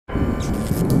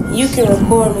You can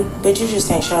record me, but you just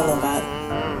can't show nobody.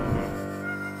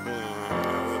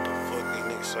 What the fuck these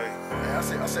niggas say? Hey,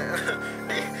 I said,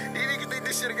 these niggas think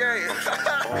this shit a game.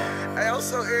 Hey, I'm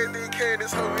so everything can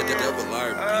this whole video. It's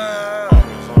alright,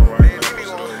 Man, man.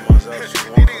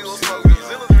 these niggas gon' smoke New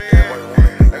Zealand,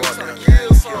 man. They was trying to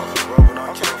kill something.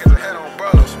 I'm trying to get the head on,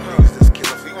 bro.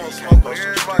 We gon' smoke with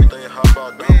everybody. Man,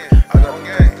 I got a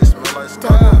gang.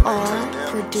 Dolo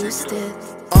Dr3 it.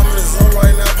 I'm in the zone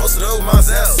right now, posted up with my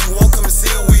Zapz. You won't come and see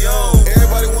what we on.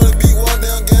 Everybody wanna be walk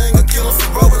down gang. I kill 'em for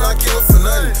bro, but I kill 'em for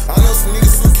nothing. I know some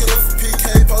niggas who kill 'em for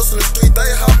PK. Post on the street, they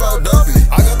hop out dumpy.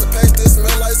 I got the patch that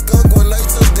smell like skunk when they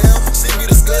touch down. Shit be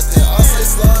disgusting. I say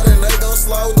slide and they don't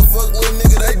slide. What the fuck, little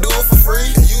nigga, they do it for free.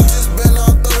 And you just better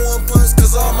not throw one punch,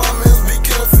 cause all my mans be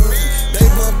killing for me. They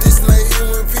bump this and they hit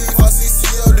and repeat. If I see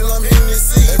CO, then I'm hitting this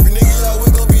seat. Every nigga y'all, we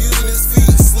gon' be using his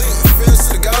feet. Slick, finish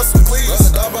to the guys some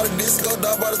cleats. Die by the disco,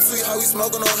 die by the tweet. How we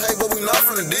smoking on hay, but we not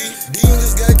from the D. D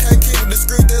niggas guy can't keep it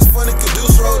discreet. That's funny, cause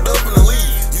Deuce rolled up in the lead.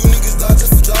 You niggas die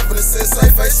just for dropping it. Said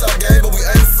safe face shot game, but we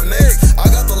aiming for next. I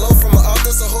got the low from an out,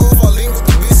 that's a hoe. If I lean with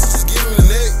the bitch, just give me the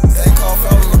neck. They call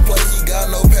foul on the play, he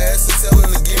got no pass. So tell him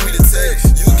to give me the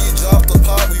text. You get dropped the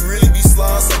pot, we really be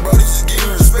sliding. So brody, just give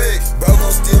me respect. Bro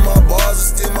gon' steal my bars and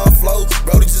steal my flow.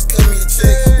 Brody, just cut me a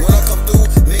check. When I come through,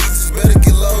 niggas just better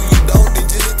get low. You don't, then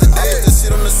just hit the deck. I put that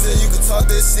shit on the set, you can talk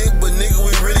that shit, but nigga,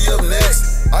 we really up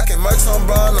next. I can merch on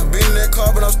Brown, I'm beating that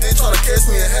car, but I'm still trying to catch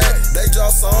me a hat. They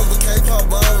drop songs, but can't pop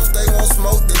bombs. If they won't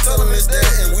smoke, then tell them it's that.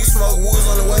 And we smoke woods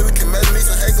on the way, we can match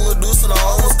mix and heckle a deuce and I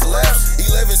almost collapse.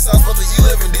 11 shots, but the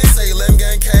 11 did say 11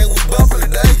 gang came, we bumping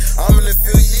today. I'm in the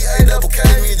field, EA double K,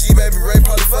 me and G Baby Ray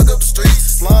probably fuck up the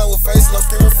streets. Flying with face, and I'm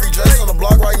screaming free Drace on the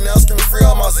block right now, screaming free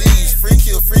all my Z's. Free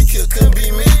kill, couldn't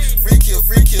be me. Free kill,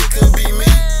 couldn't be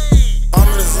me. I'm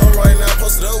in the zone right now,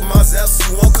 posted up with my Zapz, so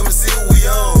you won't come and see what we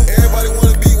on. Everybody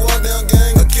wanna be walk down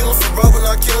gang. I kill 'em for bro, but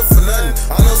I kill 'em for nothing.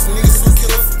 I know some niggas who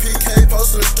kill 'em for PK.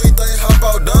 Post on the street, they hop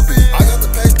out dumpy. I got the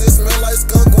patch that smell like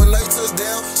skunk when they touch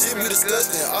down. Shit be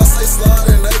disgusting. I say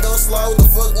slide and they don't slide. What the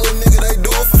fuck, little nigga, they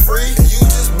do it for free. And you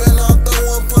just better not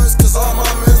throw one punch, cause all my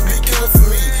mans be killing for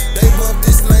me. They bump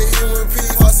this and they hit and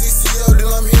repeat. If I see CO, then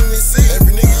I'm hitting this seat.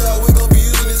 Every nigga y'all, we gon' be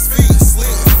using his feet.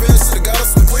 Slick, finish to the guys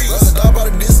some cleats. Die by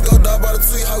the disco, die by the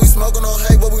tweet. How we smoking on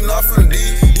hay, but we not from the D.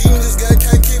 These niggas guy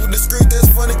can't keep it discreet. That's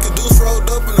funny, cause Deuce rolled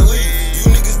up in the lead. You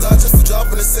niggas die just for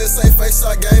dropping it. Said safe face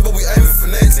shot game, but we aiming for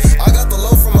next. I got the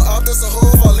low from an out, that's a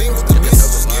hoe. If I lean with the bitch,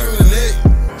 just give me the neck.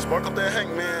 Spark up that Hank,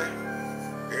 man.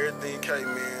 Everything K,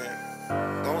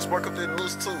 man. Don't spark up that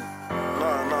loose too.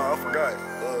 Nah, I forgot.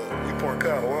 We pouring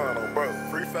kind of wine on, bro.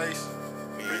 Free face.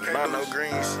 Not no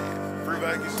green shit. Free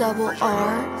Vegas. Dolo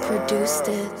Dr3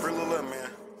 it. Free Lil' man.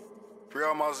 Free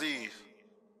all my Z's.